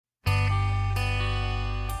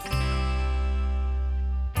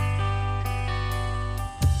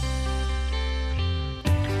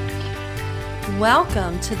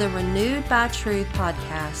Welcome to the Renewed by Truth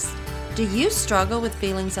podcast. Do you struggle with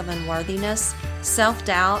feelings of unworthiness,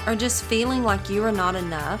 self-doubt, or just feeling like you are not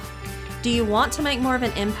enough? Do you want to make more of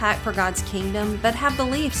an impact for God's kingdom, but have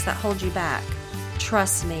beliefs that hold you back?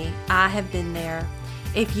 Trust me, I have been there.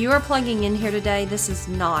 If you are plugging in here today, this is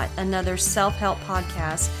not another self-help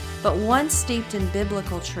podcast, but one steeped in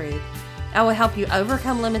biblical truth. I will help you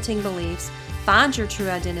overcome limiting beliefs, find your true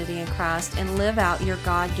identity in Christ, and live out your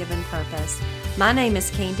God-given purpose. My name is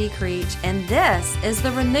Candy Creech, and this is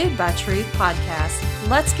the Renewed by Truth podcast.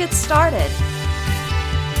 Let's get started.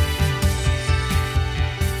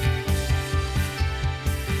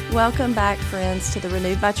 Welcome back, friends, to the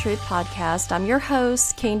Renewed by Truth podcast. I'm your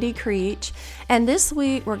host, Candy Creech, and this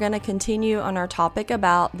week we're going to continue on our topic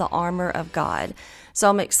about the armor of God. So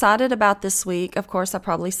I'm excited about this week. Of course, I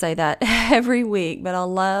probably say that every week, but I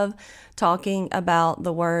love talking about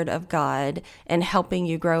the Word of God and helping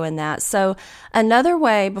you grow in that. So another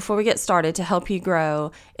way, before we get started, to help you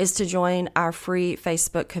grow is to join our free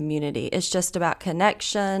Facebook community. It's just about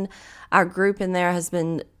connection. Our group in there has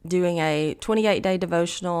been doing a 28-day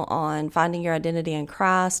devotional on finding your identity in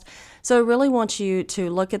Christ. So I really want you to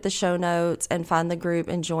look at the show notes and find the group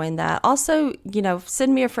and join that. Also,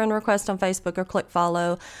 send me a friend request on Facebook or click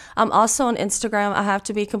follow. I'm also on Instagram. I have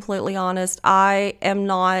to be completely honest. I am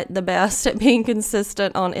not the best at being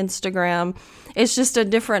consistent on Instagram. It's just a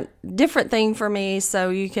different thing for me. So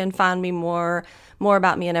you can find me more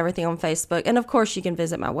about me and everything on Facebook. And of course, you can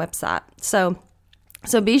visit my website. So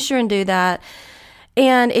be sure and do that.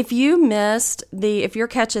 And if you're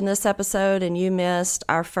catching this episode and you missed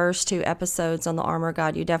our first two episodes on the armor of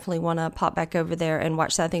God, you definitely want to pop back over there and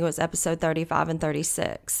watch that. I think it was episode 35 and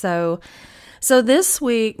 36. So this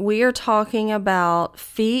week we are talking about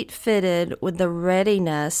feet fitted with the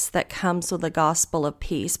readiness that comes with the gospel of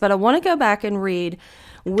peace. But I want to go back and read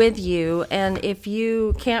with you. And if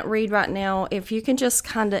you can't read right now, if you can just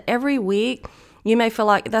kind of every week, you may feel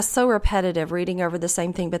like that's so repetitive reading over the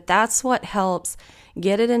same thing, but that's what helps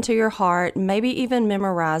get it into your heart, maybe even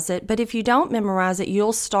memorize it. But if you don't memorize it,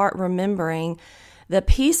 you'll start remembering the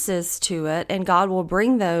pieces to it, and God will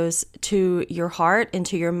bring those to your heart and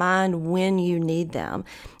to your mind when you need them.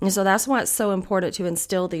 And so that's why it's so important to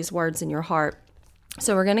instill these words in your heart.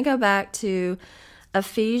 So we're going to go back to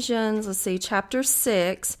Ephesians, chapter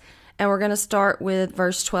 6, and we're going to start with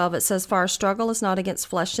verse 12. It says, "For our struggle is not against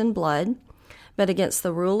flesh and blood, but against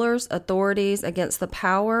the rulers, authorities, against the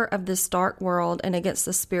power of this dark world, and against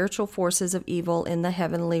the spiritual forces of evil in the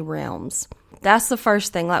heavenly realms." That's the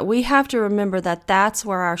first thing. We have to remember that that's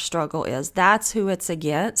where our struggle is. That's who it's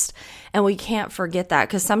against. And we can't forget that,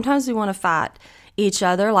 because sometimes we want to fight each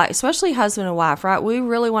other, especially husband and wife, right? We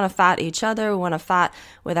really want to fight each other. We want to fight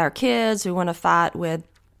with our kids. We want to fight with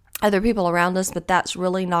other people around us, but that's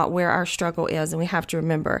really not where our struggle is. And we have to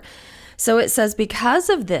remember. So it says,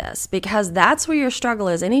 because of this, because that's where your struggle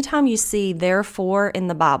is. Anytime you see therefore in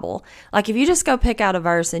the Bible, like if you just go pick out a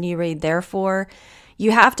verse and you read therefore,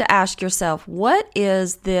 you have to ask yourself, what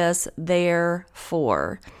is this there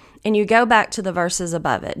for? And you go back to the verses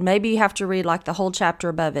above it. Maybe you have to read like the whole chapter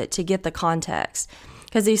above it to get the context,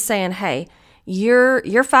 because he's saying, hey,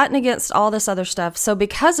 you're fighting against all this other stuff. So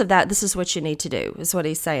because of that, this is what you need to do, is what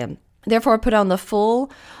he's saying. Therefore, put on the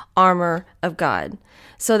full armor of God,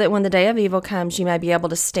 so that when the day of evil comes, you may be able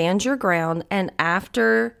to stand your ground, and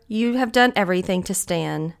after you have done everything to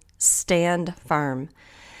stand firm.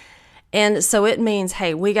 And so it means,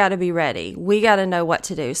 hey, we got to be ready. We got to know what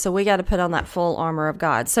to do. So we got to put on that full armor of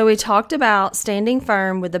God. So we talked about standing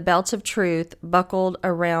firm with the belt of truth buckled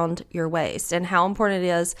around your waist, and how important it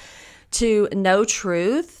is to know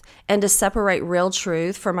truth and to separate real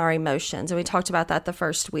truth from our emotions. And we talked about that the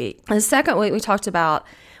first week. And the second week, we talked about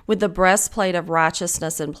with the breastplate of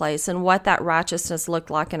righteousness in place and what that righteousness looked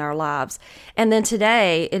like in our lives. And then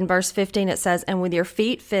today, in verse 15, it says, "And with your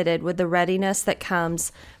feet fitted with the readiness that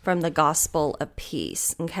comes from the gospel of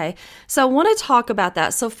peace." Okay, so I want to talk about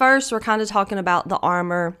that. So first, we're kind of talking about the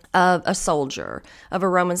armor of a soldier, of a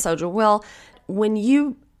Roman soldier. Well, when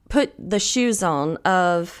you put the shoes on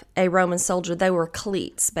of a Roman soldier, they were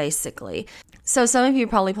cleats, basically. So some of you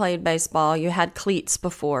probably played baseball. You had cleats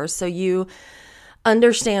before, so you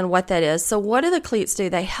understand what that is. So what do the cleats do?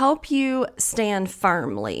 They help you stand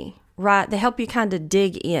firmly, right? They help you kind of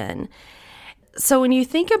dig in. So when you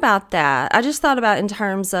think about that, I just thought about in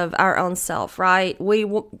terms of our own self, right?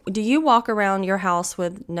 Do you walk around your house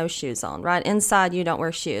with no shoes on, right? Inside, you don't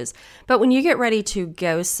wear shoes. But when you get ready to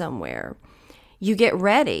go somewhere, you get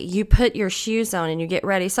ready. You put your shoes on and you get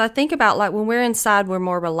ready. So I think about like when we're inside, we're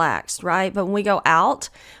more relaxed, right? But when we go out,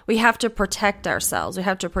 we have to protect ourselves. We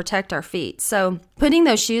have to protect our feet. So putting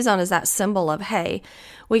those shoes on is that symbol of, hey,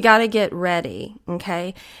 we got to get ready,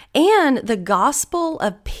 okay? And the gospel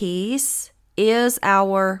of peace is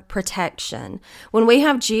our protection. When we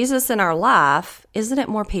have Jesus in our life, isn't it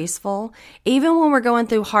more peaceful? Even when we're going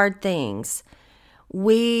through hard things,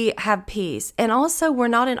 we have peace. And also, we're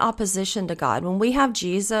not in opposition to God. When we have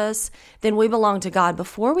Jesus, then we belong to God.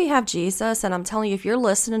 Before we have Jesus, and I'm telling you, if you're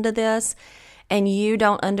listening to this and you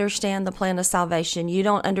don't understand the plan of salvation, you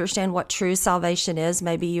don't understand what true salvation is,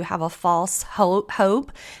 maybe you have a false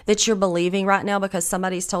hope that you're believing right now because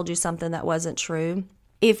somebody's told you something that wasn't true.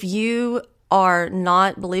 If you are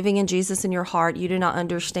not believing in Jesus in your heart, you do not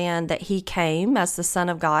understand that He came as the Son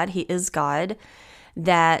of God. He is God.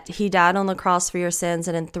 That He died on the cross for your sins,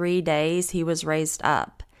 and in 3 days He was raised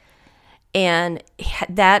up. And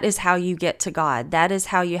that is how you get to God. That is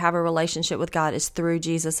how you have a relationship with God, is through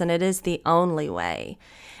Jesus, and it is the only way.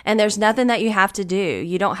 And there's nothing that you have to do.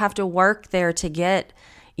 You don't have to work there to get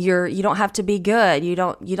you don't have to be good. You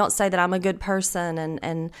don't say that I'm a good person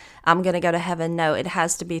and I'm going to go to heaven. No, it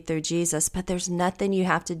has to be through Jesus. But there's nothing you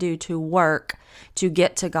have to do to work to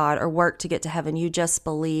get to God or work to get to heaven. You just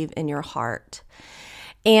believe in your heart.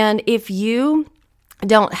 And if you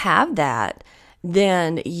don't have that,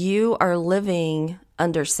 then you are living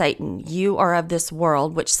under Satan. You are of this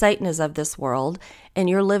world, which Satan is of this world, and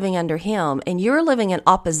you're living under him, and you're living in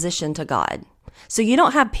opposition to God. So you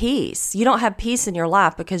don't have peace. You don't have peace in your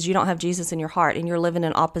life because you don't have Jesus in your heart, and you're living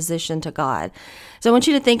in opposition to God. So I want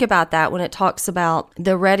you to think about that when it talks about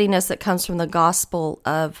the readiness that comes from the gospel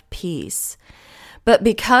of peace. But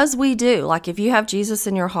because we do, like if you have Jesus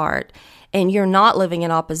in your heart, and you're not living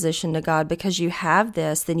in opposition to God because you have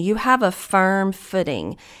this, then you have a firm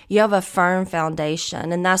footing. You have a firm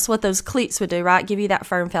foundation. And that's what those cleats would do, right? Give you that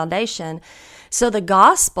firm foundation. So the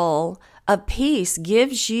gospel of peace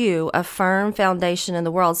gives you a firm foundation in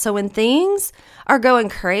the world. So when things are going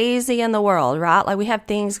crazy in the world, right? Like we have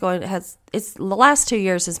things going, the last 2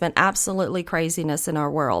 years has been absolutely craziness in our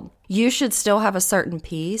world. You should still have a certain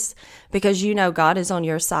peace because you know God is on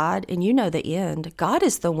your side and you know the end. God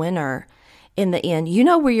is the winner. In the end, you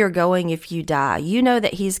know where you're going if you die. You know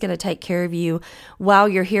that He's going to take care of you while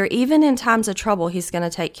you're here. Even in times of trouble, He's going to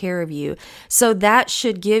take care of you. So that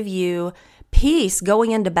should give you peace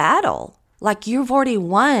going into battle. Like you've already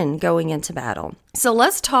won going into battle. So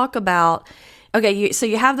let's talk about, so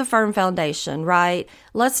you have the firm foundation, right?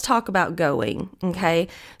 Let's talk about going, okay?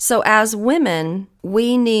 So as women,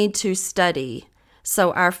 we need to study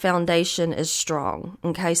so our foundation is strong,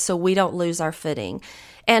 okay? So we don't lose our footing.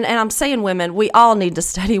 And I'm saying women, we all need to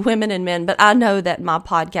study, women and men, but I know that my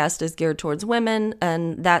podcast is geared towards women,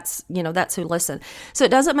 and that's who listen. So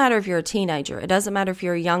it doesn't matter if you're a teenager. It doesn't matter if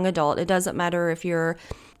you're a young adult. It doesn't matter if you're,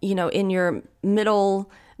 in your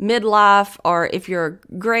midlife, or if you're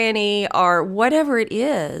a granny or whatever it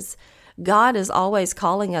is. God is always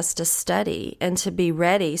calling us to study and to be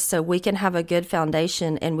ready so we can have a good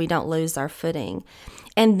foundation and we don't lose our footing.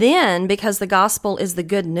 And then, because the gospel is the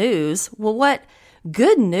good news, well, what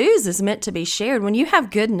good news is meant to be shared. When you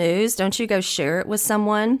have good news, don't you go share it with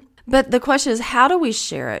someone? But the question is, how do we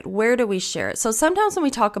share it? Where do we share it? So sometimes when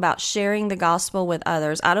we talk about sharing the gospel with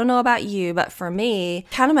others, I don't know about you, but for me,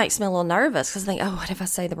 it kind of makes me a little nervous because I think, what if I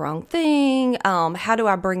say the wrong thing? How do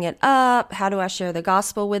I bring it up? How do I share the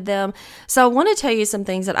gospel with them? So I want to tell you some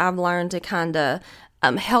things that I've learned to kind of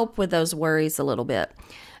help with those worries a little bit.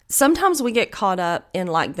 Sometimes we get caught up in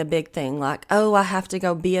like the big thing, like, I have to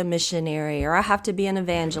go be a missionary, or I have to be an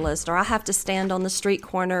evangelist, or I have to stand on the street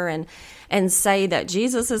corner and say that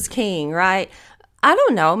Jesus is king, right? I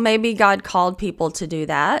don't know. Maybe God called people to do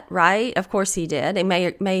that, right? Of course He did. And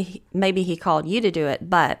maybe He called you to do it.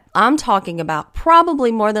 But I'm talking about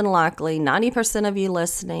probably more than likely 90% of you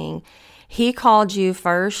listening, He called you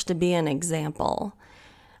first to be an example,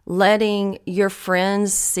 letting your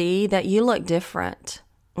friends see that you look different.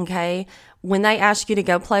 Okay, when they ask you to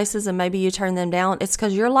go places and maybe you turn them down, it's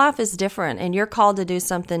because your life is different and you're called to do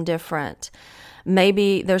something different.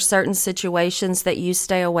 Maybe there's certain situations that you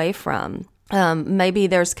stay away from. Maybe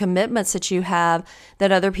there's commitments that you have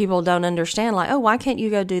that other people don't understand. Like, why can't you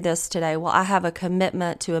go do this today? Well, I have a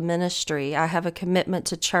commitment to a ministry. I have a commitment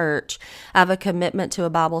to church. I have a commitment to a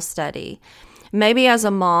Bible study. Maybe as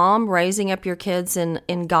a mom, raising up your kids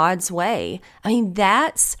in God's way. I mean,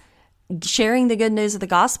 that's sharing the good news of the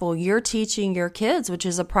gospel, you're teaching your kids, which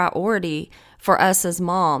is a priority for us as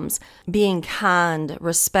moms, being kind,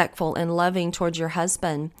 respectful, and loving towards your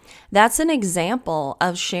husband. That's an example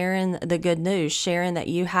of sharing the good news, sharing that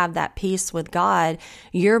you have that peace with God.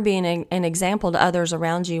 You're being an example to others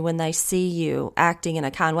around you when they see you acting in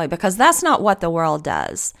a kind way, because that's not what the world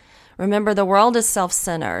does. Remember, the world is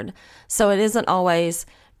self-centered, so it isn't always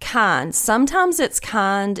kind. Sometimes it's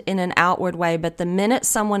kind in an outward way, but the minute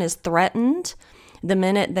someone is threatened, the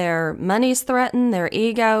minute their money's threatened, their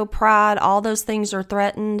ego, pride, all those things are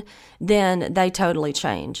threatened, then they totally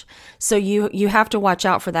change. So you have to watch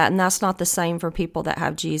out for that, and that's not the same for people that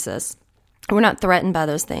have Jesus. We're not threatened by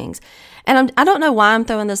those things. And I don't know why I'm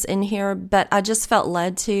throwing this in here, but I just felt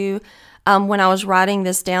led to when I was writing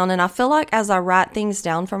this down. And I feel like as I write things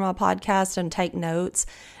down for my podcast and take notes,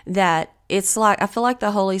 that it's like, I feel like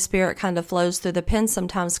the Holy Spirit kind of flows through the pen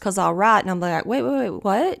sometimes, because I'll write and I'm like, wait,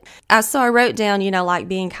 what? So I wrote down, like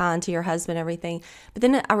being kind to your husband, everything. But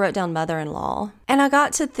then I wrote down mother-in-law. And I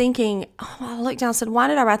got to thinking, I looked down and said, why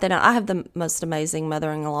did I write that down? I have the most amazing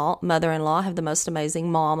mother-in-law. I have the most amazing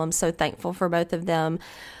mom. I'm so thankful for both of them.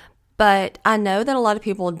 But I know that a lot of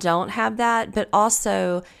people don't have that. But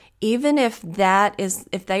also, even if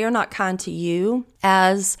they are not kind to you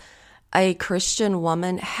as a Christian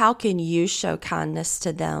woman, how can you show kindness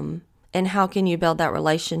to them? And how can you build that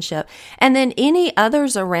relationship? And then any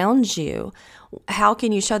others around you, how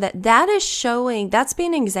can you show that? That's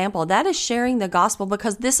being an example. That is sharing the gospel,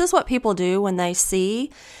 because this is what people do when they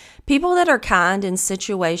see people that are kind in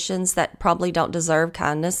situations that probably don't deserve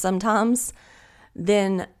kindness sometimes.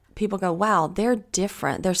 Then people go, wow, they're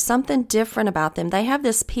different. There's something different about them. They have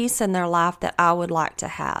this peace in their life that I would like to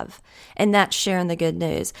have. And that's sharing the good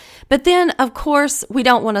news. But then, of course, we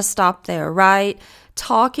don't want to stop there, right?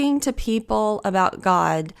 Talking to people about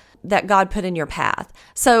God that God put in your path.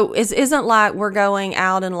 So it isn't like we're going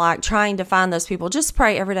out and like trying to find those people. Just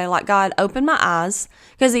pray every day, like, God, open my eyes,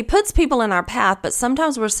 because He puts people in our path, but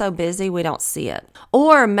sometimes we're so busy we don't see it.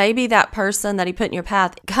 Or maybe that person that He put in your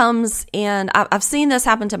path comes in. I've seen this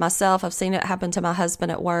happen to myself. I've seen it happen to my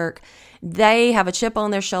husband at work. They have a chip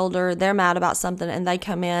on their shoulder. They're mad about something, and they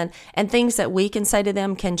come in, and things that we can say to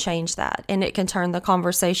them can change that. And it can turn the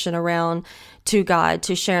conversation around to God,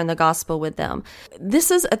 to sharing the gospel with them.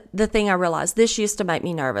 This is the thing I realized. This used to make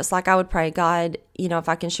me nervous. Like I would pray, God, if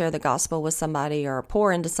I can share the gospel with somebody or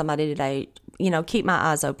pour into somebody today, keep my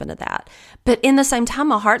eyes open to that. But in the same time,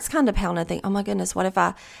 my heart's kind of pounding. I think, oh my goodness,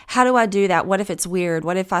 how do I do that? What if it's weird?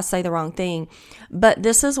 What if I say the wrong thing? But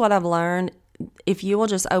this is what I've learned. If you will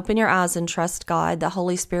just open your eyes and trust God, the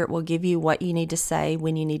Holy Spirit will give you what you need to say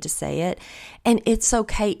when you need to say it. And it's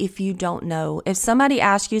okay if you don't know. If somebody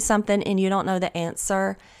asks you something and you don't know the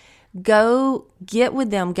answer, go get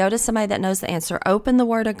with them. Go to somebody that knows the answer. Open the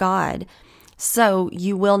Word of God so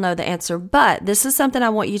you will know the answer. But this is something I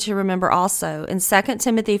want you to remember also. In 2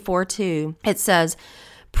 Timothy 4:2, it says,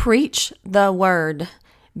 preach the word.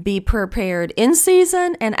 Be prepared in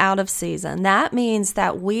season and out of season. That means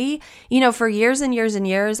that we, for years and years and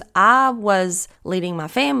years, I was leading my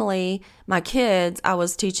family, my kids. I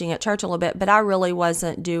was teaching at church a little bit, but I really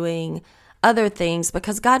wasn't doing other things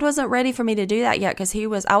because God wasn't ready for me to do that yet, because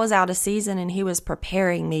I was out of season and He was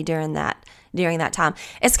preparing me during that time.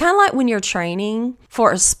 It's kind of like when you're training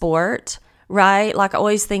for a sport, right? Like I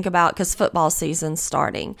always think about, because football season's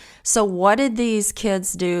starting. So what did these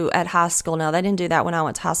kids do at high school? Now, they didn't do that when I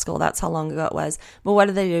went to high school. That's how long ago it was. But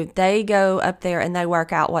what do? They go up there and they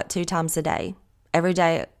work out, 2 times a day? Every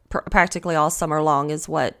day, practically all summer long is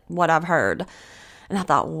what I've heard. And I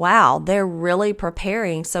thought, wow, they're really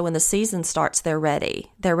preparing. So when the season starts, they're ready.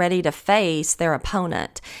 They're ready to face their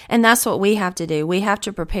opponent. And that's what we have to do. We have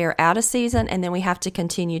to prepare out of season, and then we have to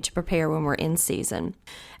continue to prepare when we're in season.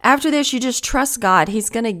 After this, you just trust God. He's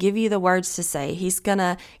going to give you the words to say. He's going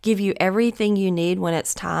to give you everything you need when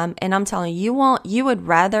it's time. And I'm telling you, you would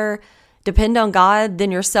rather depend on God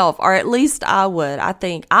than yourself, or at least I would. I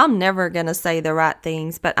think I'm never going to say the right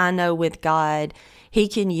things, but I know with God, He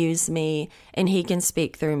can use me and He can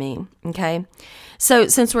speak through me. Okay. So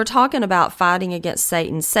since we're talking about fighting against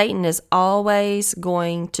Satan, Satan is always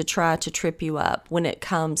going to try to trip you up when it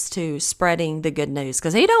comes to spreading the good news,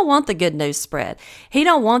 because he don't want the good news spread. He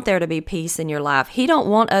don't want there to be peace in your life. He don't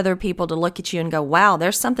want other people to look at you and go, wow,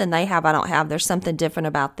 there's something they have I don't have. There's something different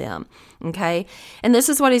about them. Okay. And this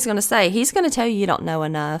is what he's going to say. He's going to tell you don't know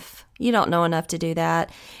enough. You don't know enough to do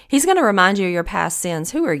that. He's going to remind you of your past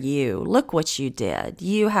sins. Who are you? Look what you did.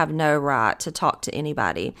 You have no right to talk to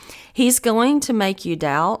anybody. He's going to make you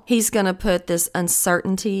doubt. He's going to put this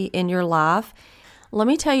uncertainty in your life. Let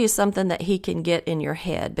me tell you something that he can get in your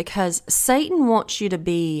head, because Satan wants you to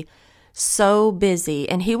be so busy,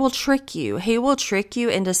 and he will trick you. He will trick you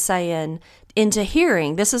into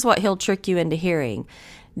hearing. This is what he'll trick you into hearing.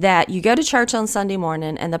 That you go to church on Sunday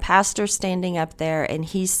morning and the pastor's standing up there and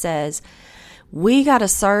he says, we got to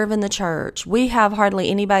serve in the church. We have hardly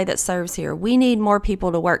anybody that serves here. We need more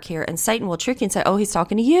people to work here. And Satan will trick you and say, oh, he's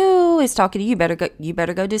talking to you. He's talking to you. You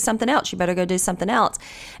better go do something else. You better go do something else.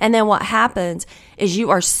 And then what happens is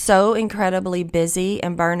you are so incredibly busy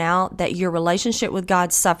and burnt out that your relationship with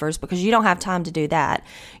God suffers because you don't have time to do that.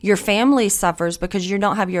 Your family suffers because you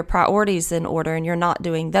don't have your priorities in order and you're not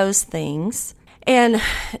doing those things. And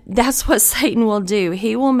that's what Satan will do.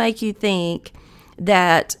 He will make you think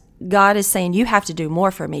that God is saying, you have to do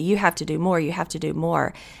more for me. You have to do more. You have to do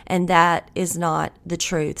more. And that is not the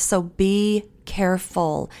truth. So be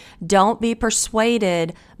careful. Don't be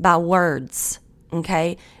persuaded by words,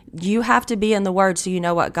 okay? You have to be in the Word so you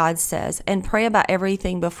know what God says, and pray about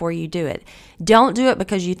everything before you do it. Don't do it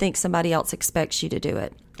because you think somebody else expects you to do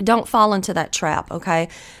it. Don't fall into that trap, okay?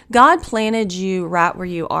 God planted you right where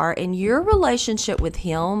you are, and your relationship with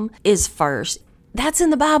Him is first. That's in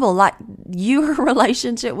the Bible. Like, your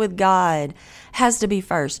relationship with God has to be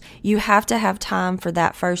first. You have to have time for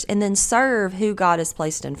that first, and then serve who God has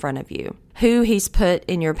placed in front of you, who He's put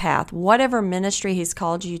in your path, whatever ministry He's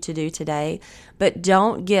called you to do today. But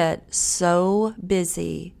don't get so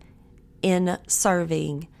busy in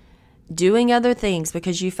serving, doing other things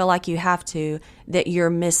because you feel like you have to, that you're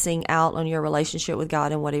missing out on your relationship with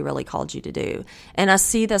God and what He really called you to do. And I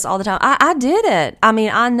see this all the time. I did it. I mean,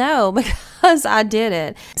 I know because I did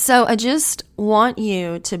it. So I just want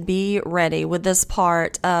you to be ready with this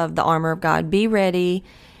part of the armor of God. Be ready.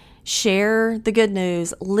 Share the good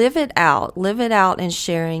news. Live it out. Live it out in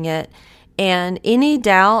sharing it. And any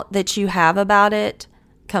doubt that you have about it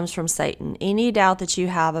comes from Satan. Any doubt that you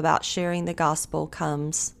have about sharing the gospel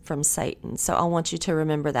comes from Satan. So I want you to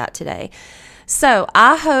remember that today. So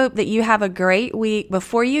I hope that you have a great week.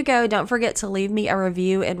 Before you go, don't forget to leave me a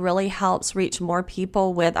review. It really helps reach more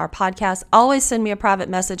people with our podcast. Always send me a private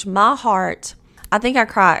message. My heart, I think I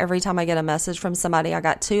cry every time I get a message from somebody. I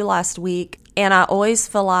got 2 last week, and I always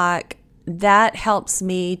feel like that helps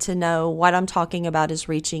me to know what I'm talking about is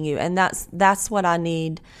reaching you. And that's what I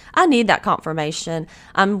need. I need that confirmation.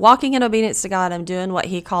 I'm walking in obedience to God. I'm doing what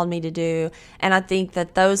He called me to do. And I think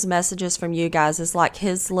that those messages from you guys is like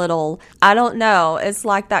His little, I don't know, it's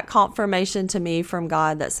like that confirmation to me from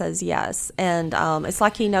God that says yes. And it's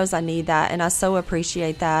like He knows I need that. And I so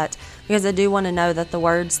appreciate that, because I do want to know that the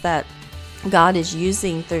words that God is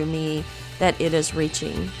using through me, that it is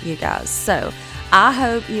reaching you guys. So I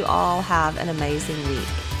hope you all have an amazing week.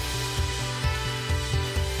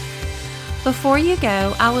 Before you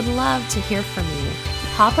go, I would love to hear from you.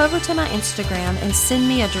 Hop over to my Instagram and send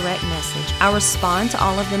me a direct message. I respond to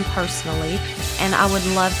all of them personally, and I would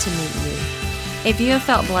love to meet you. If you have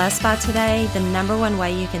felt blessed by today, the number one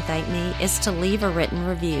way you can thank me is to leave a written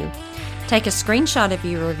review. Take a screenshot of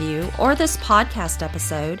your review or this podcast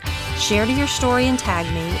episode, share to your story and tag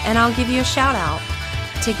me, and I'll give you a shout out.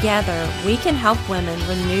 Together, we can help women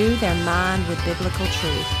renew their mind with biblical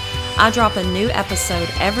truth. I drop a new episode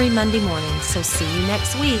every Monday morning, so see you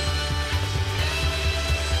next week.